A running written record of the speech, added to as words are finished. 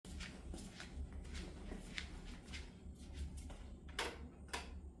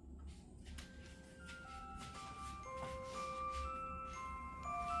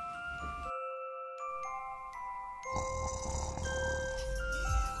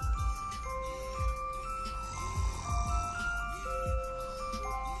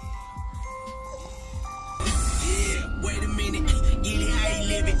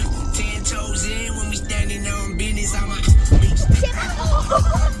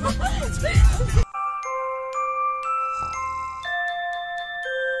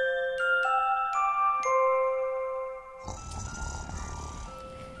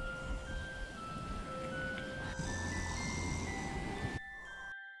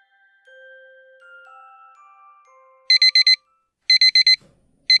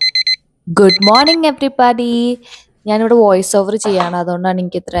Good morning, everybody. ഞാനിവിടെ voice over ചെയ്യാണ്, അതുകൊണ്ടാണ്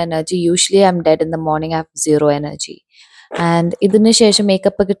എനിക്ക് ഇത്ര energy. Usually I M dead in the morning, I have zero energy. And ഇതിന് ശേഷം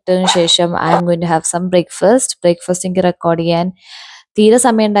മേക്കപ്പ് കിട്ടിയതിന് ശേഷം I am going to have some breakfast എനിക്ക് റെക്കോർഡ് ചെയ്യാൻ തീരെ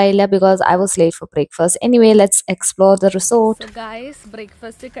സമയം ഉണ്ടായില്ല because I was late four breakfast. Anyway let's explore the resort. Guys,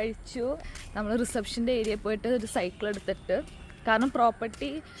 breakfast കഴിച്ചു. നമ്മൾ റിസപ്ഷൻ്റെ ഏരിയ പോയിട്ട് ഒരു സൈക്കിൾ എടുത്തിട്ട്, കാരണം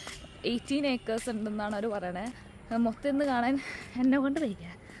പ്രോപ്പർട്ടി 18 acres ഉണ്ടെന്നാണ് അവർ പറയണേ. മൊത്തം ഇന്ന് കാണാൻ എന്നെ കൊണ്ട് വയ്യ.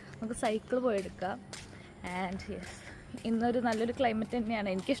 നമുക്ക് സൈക്കിൾ പോയെടുക്കാം. ആൻഡ് യെസ്, ഇന്നൊരു നല്ലൊരു ക്ലൈമറ്റ് തന്നെയാണ്.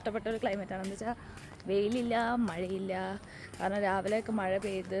 എനിക്ക് ഇഷ്ടപ്പെട്ട ഒരു ക്ലൈമറ്റാണ്. എന്ന് വെച്ചാൽ വെയിലില്ല, മഴയില്ല. കാരണം രാവിലെയൊക്കെ മഴ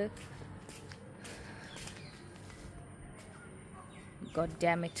പെയ്ത് ഗോഡ്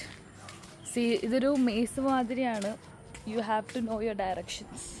ഡാം ഇറ്റ്. സീ, ഇതൊരു മേസ് മാതിരിയാണ്. You have to know your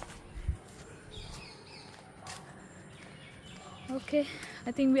directions. Okay,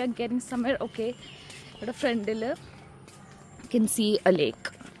 I think we are getting somewhere. Okay, ഇവിടെ ഫ്രണ്ടിൽ can see a lake.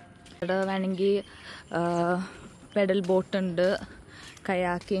 ഇവിടെ വേണമെങ്കിൽ പെഡൽ ബോട്ടുണ്ട്,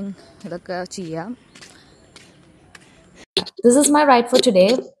 കയാക്കിംഗ്, ഇതൊക്കെ ചെയ്യാം. This is my ride for today.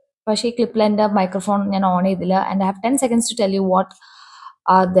 പക്ഷേ ഈ ക്ലിപ്പിൽ എൻ്റെ മൈക്രോഫോൺ ഞാൻ ഓൺ ചെയ്തില്ല. And I have 10 seconds to tell you what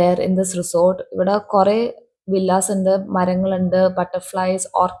are there in this resort. ഇവിടെ കുറേ വില്ലാസ് ഉണ്ട്, മരങ്ങളുണ്ട്, butterflies,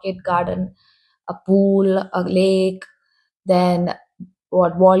 orchid garden, a pool, a lake, then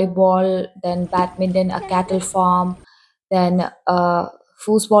volleyball, then badminton, a cattle farm, then a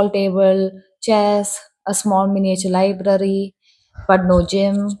foosball table, chess, a small miniature library, but no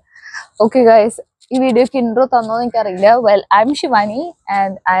gym. Okay guys, ഈ വീഡിയോക്ക് intro തന്നോന്ന് എനിക്കറിയില്ല. Well, I M Shivani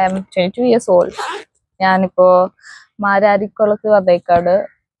and I M 22 years old. ഞാനിപ്പോൾ മാരാരിക്കുളത്ത് വന്നേക്കാട്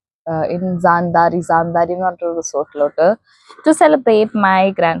in സാന്താരി എന്ന് പറഞ്ഞിട്ടൊരു റിസോർട്ടിലോട്ട് to celebrate my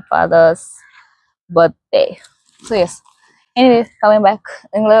grand fathers birthday. So yes, anyway coming back.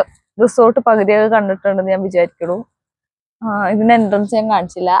 നിങ്ങൾ resort പകുതിയൊക്കെ കണ്ടിട്ടുണ്ടെന്ന് ഞാൻ വിചാരിക്കുന്നു. ഇതിന്റെ എൻട്രൻസ് ഞാൻ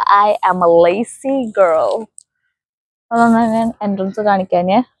കാണിച്ചില്ല. I am a lazy girl. അതാണ് ഞാൻ entrance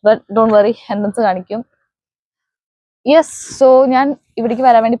കാണിക്കാനേ. But don't worry, entrance കാണിക്കും. യെസ്, സോ ഞാൻ ഇവിടേക്ക്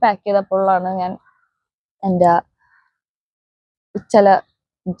വരാൻ വേണ്ടി പാക്ക് ചെയ്തപ്പോഴാണ് ഞാൻ എൻ്റെ ചില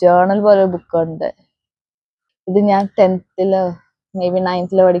ജേർണൽ പോലെ ബുക്ക് ഉണ്ട്. ഇത് ഞാൻ 10th മേ ബി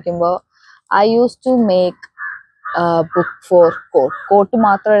 9th പഠിക്കുമ്പോൾ I use to make book for coat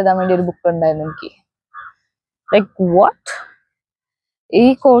മാത്രം എഴുതാൻ വേണ്ടി ഒരു ബുക്ക് ഉണ്ടായിരുന്നു എനിക്ക്. ലൈക്ക് വാട്ട്, ഈ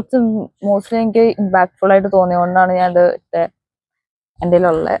കോട്ട്സ് മോസ്റ്റ്ലി എനിക്ക് ഇമ്പാക്ട്ഫുൾ ആയിട്ട് തോന്നിയോണ്ടാണ് ഞാൻ അത് എൻ്റെ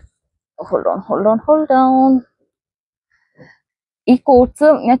ഉള്ള ഹോൾഡ് ഓൺ. ഈ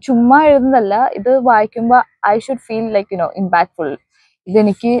കോട്ട്സ് ഞാൻ ചുമ്മാ എഴുതുന്നതല്ല, ഇത് വായിക്കുമ്പോൾ I should feel like impactful.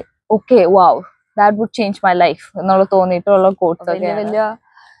 ഇതെനിക്ക് okay, wow, that would change my life എന്നുള്ള തോന്നിയിട്ടുള്ള കോട്ട്സ്. വലിയ വലിയ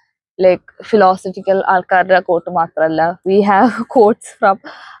ലൈക്ക് ഫിലോസഫിക്കൽ ആൾക്കാരുടെ കോട്ട് മാത്രമല്ല. We have quotes from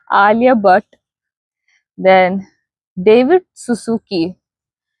Alia Bhat, then David Suzuki.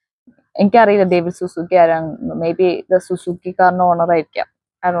 എനിക്കറിയില്ല ഡേവിഡ് സുസുക്കി ആരാണ്. മേ ബി ദ സുസുക്കി കാറിന്റെ ഓണർ ആയിരിക്കാം,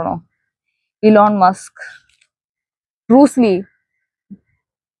 I don't know. Elon Musk, Bruce Lee.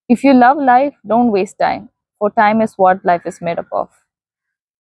 If you love life, don't waste time, four time is what life is made up of.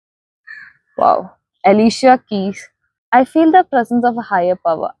 Wow. Alicia Keys. I feel the presence of a higher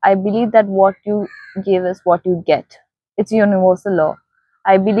power. I believe that what you give is what you get. It's a universal law.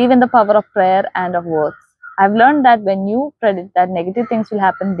 I believe in the power of prayer and of words. I've learned that when you predict that negative things will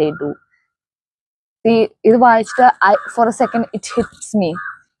happen, they do. See, ഇത് വായിച്ചിട്ട് for a second it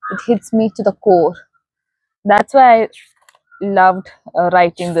hits me to the core. That's why I loved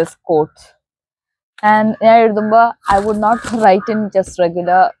writing this quote. And ഞാൻ എഴുതുമ്പോൾ I would not write in just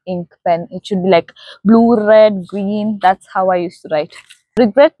regular ink pen. It should be like blue, red, green. That's how I used to write.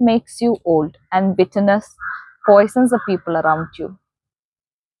 Regret makes you old, and bitterness poisons the people around you.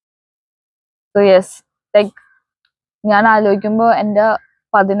 So yes, like ഞാൻ ആലോചിക്കുമ്പോൾ എൻ്റെ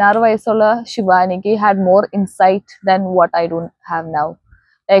 16 വയസ്സുള്ള ശിവാനിക്ക് had more insight than what I don't have now.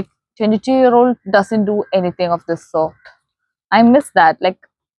 Like 22-year-old doesn't do anything of this sort. I miss that. Like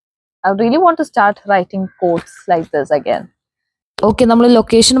I really want to start writing quotes like this again. Okay, നമ്മൾ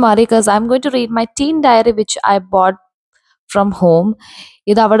location മാറി because I'm going to read my teen diary which I bought from home.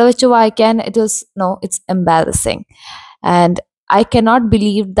 ഇത് അവിടെ വെച്ച് വായിക്കാൻ it's embarrassing, and I cannot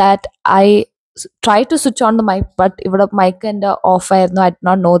believe that I tried to switch on the mic, but ഇവിടെ mic and off ആയിരുന്നു. I did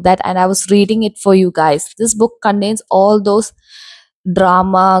not know that, and I was reading it for you guys. This book contains all those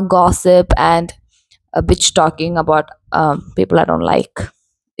drama, gossip, and bitch talking about people I don't like.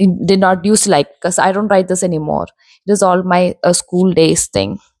 did not used to like, because I don't write this anymore. It is all my school days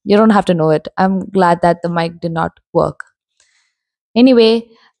thing. You don't have to know it. I'm glad that the mic did not work. Anyway,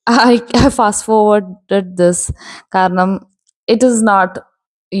 I fast forwarded this karnam it is not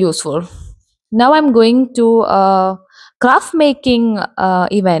useful. Now I'm going to a craft making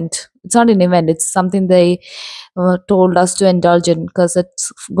event. It's not an event, it's something they told us to indulge in because it's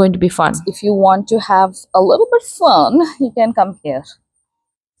going to be fun. If you want to have a little bit fun, you can come here,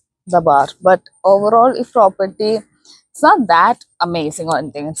 the bar. But overall, if property, it's not that amazing or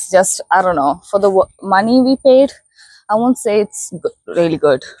anything. It's just, I don't know, for the money we paid, I won't say it's really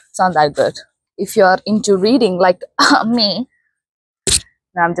good. It's not that good. If you're into reading like me,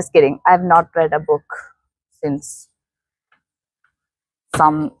 no, I'm just kidding. I've not read a book since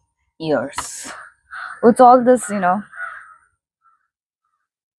some years. With all this,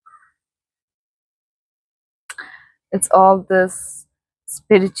 it's all this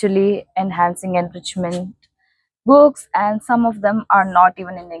spiritually enhancing enrichment books, and some of them are not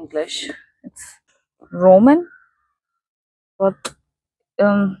even in English. It's Roman, but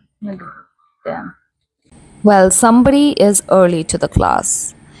maybe, damn. Well, somebody is early to the class.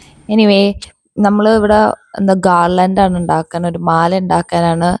 Anyway, നമ്മൾ ഇവിടെ എന്താ garland ആണ് ഉണ്ടാക്കാൻ, ഒരു മാല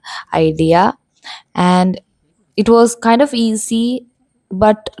ഉണ്ടാക്കാനാണ് idea. And it was kind of easy.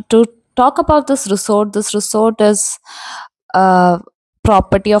 But to talk about this resort is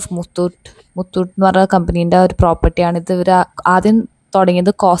property of Muthoot. Muthoot എന്ന് പറഞ്ഞ കമ്പനീൻ്റെ ഒരു പ്രോപ്പർട്ടിയാണ് ഇത്. ഇവർ ആദ്യം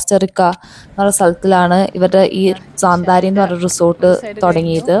തുടങ്ങിയത് കോസ്റ്ററിക്ക എന്ന് പറഞ്ഞ സ്ഥലത്തിലാണ് ഇവരുടെ ഈ സാന്താരി എന്ന് പറഞ്ഞ റിസോർട്ട്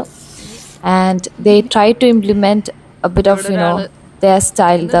തുടങ്ങിയത്. And they try to implement a bit of their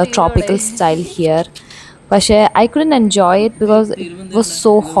style, the tropical style here. But I couldn't enjoy it because it was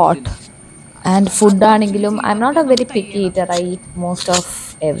so hot. And food aanengilum, I'm not a very picky eater. I eat most of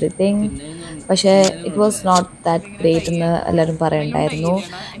everything. But it was not that great in the ellarum parayundairunnu.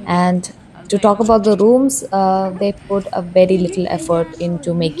 And to talk about the rooms, they put a very little effort into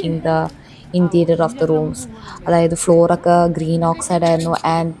making the interior of the rooms. അതായത് ഫ്ലോറൊക്കെ green oxide ആയിരുന്നു.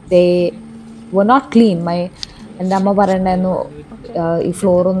 And they were not clean. എൻ്റെ അമ്മ പറയണ്ടായിരുന്നു ഈ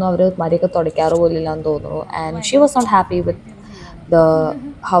ഫ്ലോറൊന്നും അവർ മര്യാദക്ക് തുടയ്ക്കാറ് പോലില്ല എന്ന് തോന്നുന്നു. And she was not happy with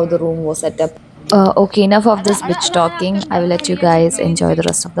how the room was set up. Okay, enough of this bitch talking. I will let you guys enjoy the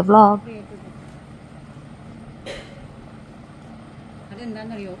rest of the vlog.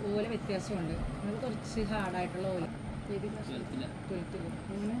 അതെന്താണെന്നറിയോ, ഓല വ്യത്യാസമുണ്ട്. അത് കുറച്ച് ഹാർഡായിട്ടുള്ള ഓല.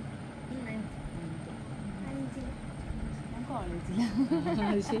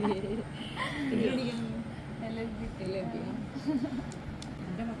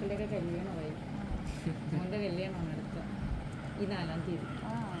 എൻ്റെ മക്കളുടെയൊക്കെ കല്യാണമായി. മോൻ്റെ കല്യാണമാണ് അടുത്ത ഈ 4-ാം തീയതി,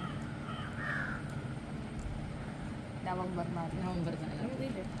 നവംബർ 4.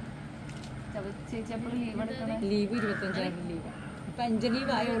 ചേച്ചി അപ്പോൾ ലീവ് എടുക്കണം. Leave 25 leave. ഇപ്പം 5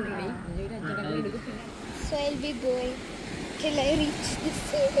 ലീവ് ആയി ഓൾറെഡി. 5 എടുക്കും. So I'll be going till I reach the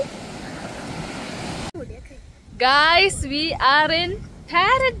ceiling. Guys, we are in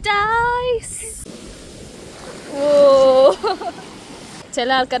paradise. Oh. ചില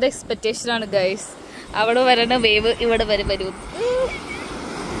ആൾക്കാരുടെ എക്സ്പെക്റ്റേഷൻ ആണ് ഗൈസ്, അവിടെ വരണ വേവ് ഇവിടെ വരെ വരും.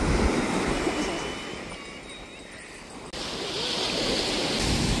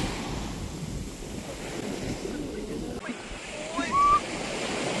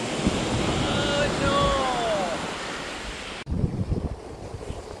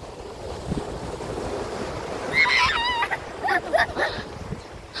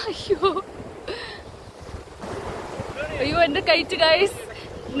 അയ്യോ എന്റെ കൈറ്റ് ഗൈസ്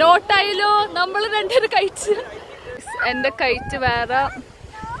നോട്ടായാലോ, നമ്മൾ രണ്ടൊരു കൈറ്റ്. എന്റെ കൈറ്റ് വേറെ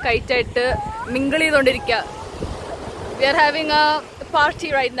കൈറ്റായിട്ട് mingle ചെയ്തോണ്ടിരിക്കുക. V are having A party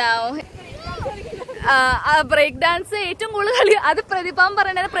right now. Break dance ഏറ്റവും കൂടുതൽ കളി അത് പ്രതിഭാവം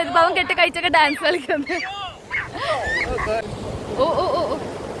പറയണത്. പ്രതിഭാവം കെട്ട് കൈറ്റൊക്കെ ഡാൻസ് കളിക്കുന്നത്. ഓ ഓ ഓ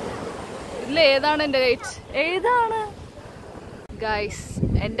ഇതിൽ ഏതാണ് എന്റെ കൈറ്റ്? ഏതാണ് ഗൈസ്?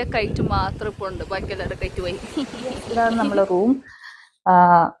 എന്റെ കൈറ്റ് മാത്രം ഇപ്പോൾ ഉണ്ട്, ബാക്കി എല്ലാവരുടെ കൈറ്റ് പോയി. ഇതാണ് നമ്മളെ റൂം.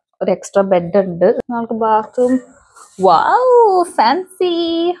 ഒരു എക്സ്ട്രാ ബെഡ് ഉണ്ട്, നമുക്ക് ബാത്റൂം. വാവ്, ഫാൻസി.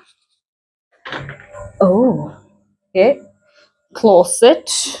 ഓ okay,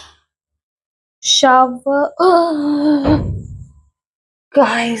 closet, shower.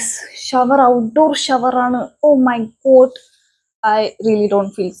 Guys shower outdoor shower ആണ്. Oh my God, I really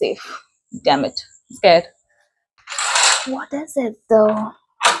don't feel safe. Dam it, scared. What is it though?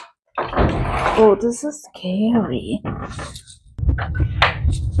 Oh, this is scary.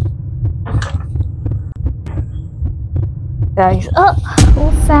 Guys,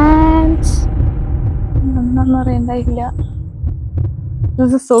 oh fans.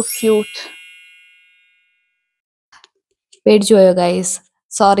 This is so cute. പേടിച്ചു പോയോ guys?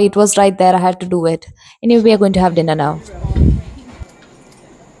 Sorry, it was right there. I had to do it. Anyway, we are going to have dinner now.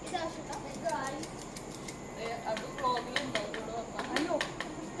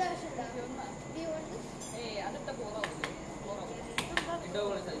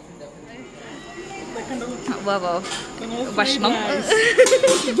 ഭക്ഷണം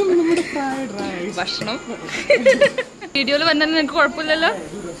ഭക്ഷണം വീഡിയോയിൽ വന്നാൽ നിനക്ക് കുഴപ്പമില്ലല്ലോ.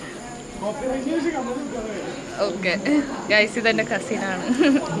 Okay guys, ഇതെന്റെ കസിനാണ്.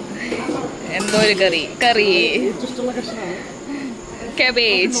 എന്തോ ഒരു കറി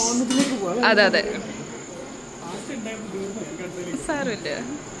കാബേജ്. അതെ സാരമില്ല.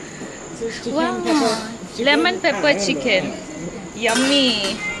 Lemon pepper chicken yummy.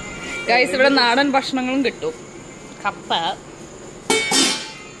 Guys, ഇവിടെ നാടൻ ഭക്ഷണങ്ങളും കിട്ടും. കപ്പ,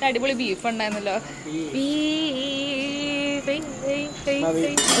 അടിപൊളി ബീഫ് ഉണ്ടായിരുന്നല്ലോ.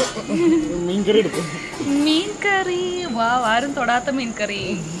 മീൻ കറി. വാ, ആരും തൊടാത്ത മീൻ കറി.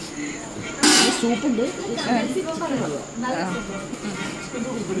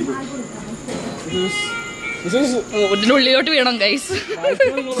 ഇതിനുള്ളിലോട്ട് വേണം ഗൈസ്.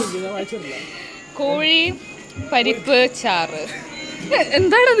 കോഴി പരിപ്പ് ചാറ്.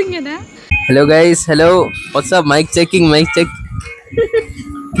 എന്താണത് ഇങ്ങനെ? Hello guys, hello. What's up? Mic checking, mic check.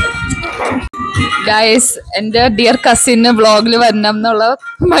 Guys, എൻ്റെ ഡിയർ കസിന് വ്ളോഗിൽ വരണം എന്നുള്ള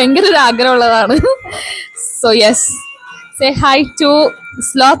ഭയങ്കര ഒരു ആഗ്രഹമുള്ളതാണ്. So yes, say hi to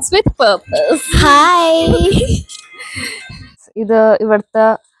slots with purpose. Hi. ഇത് ഇവിടുത്തെ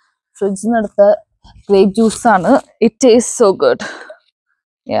ഫ്രിഡ്ജിൽ നിന്നെടുത്ത ഗ്രേപ്പ് ജ്യൂസ് ആണ്. It taste so good.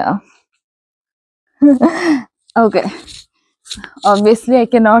 Okay, obviously I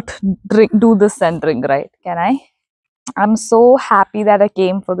cannot do this and drink, right? Can I? I'm so happy that I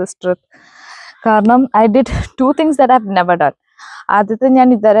came for this trip. Karanam, I did 2 things that I've never done. ആദ്യത്തെ, ഞാൻ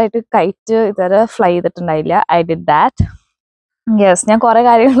ഇതുവരെയായിട്ട് KITE ഇതുവരെ fly ചെയ്തിട്ടുണ്ടായില്ല. I did that. Yes, ഞാൻ കുറെ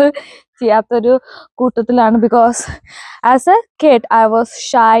കാര്യങ്ങൾ ചെയ്യാത്തൊരു കൂട്ടത്തിലാണ്. Because as A kid I was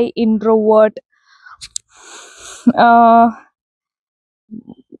shy, introvert.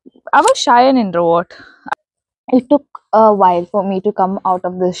 I was shy and introvert. It took a while for me to come out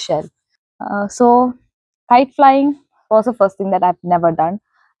of this shell. So kite flying was the first thing that I've never done.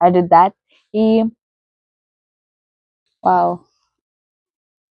 I did that. Wow,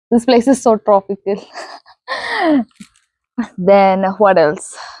 this place is so tropical. Then what else?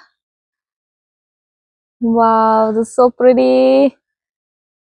 Wow, this is so pretty.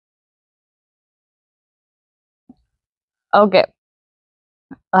 Okay.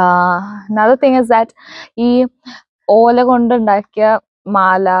 Another thing is that ഈ ഓല കൊണ്ടുണ്ടാക്കിയ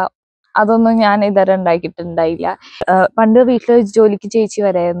മാല, അതൊന്നും ഞാൻ ഇതുവരെ ഉണ്ടാക്കിയിട്ടുണ്ടായില്ല. പണ്ട് വീട്ടിൽ ജോലിക്ക് ചേച്ചി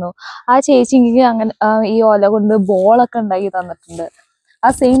വരായിരുന്നു. ആ ചേച്ചിക്ക് അങ്ങനെ ഈ ഓല കൊണ്ട് ബോളൊക്കെ ഉണ്ടാക്കി തന്നിട്ടുണ്ട്. ആ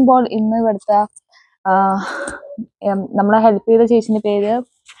സെയിം ബോൾ ഇന്ന് ഇവിടുത്തെ നമ്മളെ ഹെൽപ്പ് ചെയ്ത ചേച്ചിന്റെ പേര്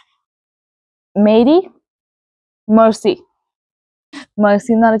മേഴ്സി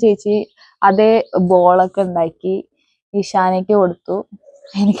എന്ന് പറഞ്ഞ ചേച്ചി അതേ ബോളൊക്കെ ഉണ്ടാക്കി ഇഷാനയ്ക്ക് കൊടുത്തു.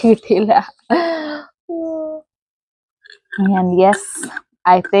 എനിക്ക് കിട്ടിയില്ല. And yes,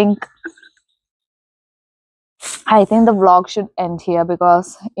 I think the vlog should end here because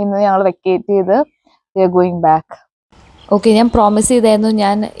ഇന്ന് ഞങ്ങൾ വെക്കേറ്റ് ചെയ്ത് we are going back. Okay, ഞാൻ പ്രോമിസ് ചെയ്തായിരുന്നു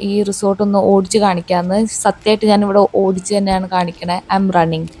ഞാൻ ഈ റിസോർട്ട് ഒന്ന് ഓടിച്ച് കാണിക്കാമെന്ന്. സത്യമായിട്ട് ഞാൻ ഇവിടെ ഓടിച്ച് തന്നെയാണ് കാണിക്കണേ. I M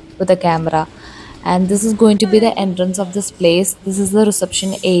running with a camera and this is going to B the entrance of this place. This is the reception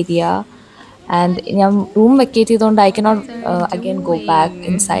area and ഞാൻ room vacate ചെയ്തുകൊണ്ട് I cannot again go back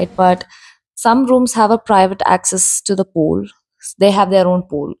inside, but some rooms have a private access to the pool. They have their own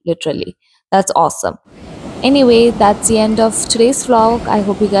pool, literally. That's awesome. Anyway, that's the end of today's vlog. I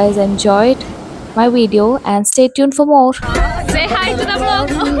hope you guys enjoyed my video and stay tuned for more. Say hi to the vlog.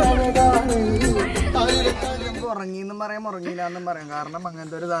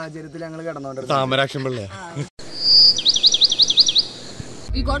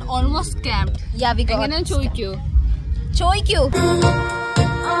 We got almost scammed. Yeah, we got. എങ്ങനെയാ ചോദിക്കൂ?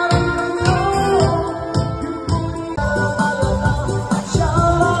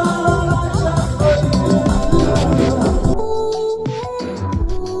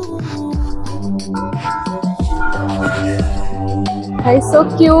 Guys, so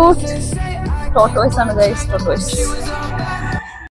cute. Tortoise ആണ് guys, tortoise.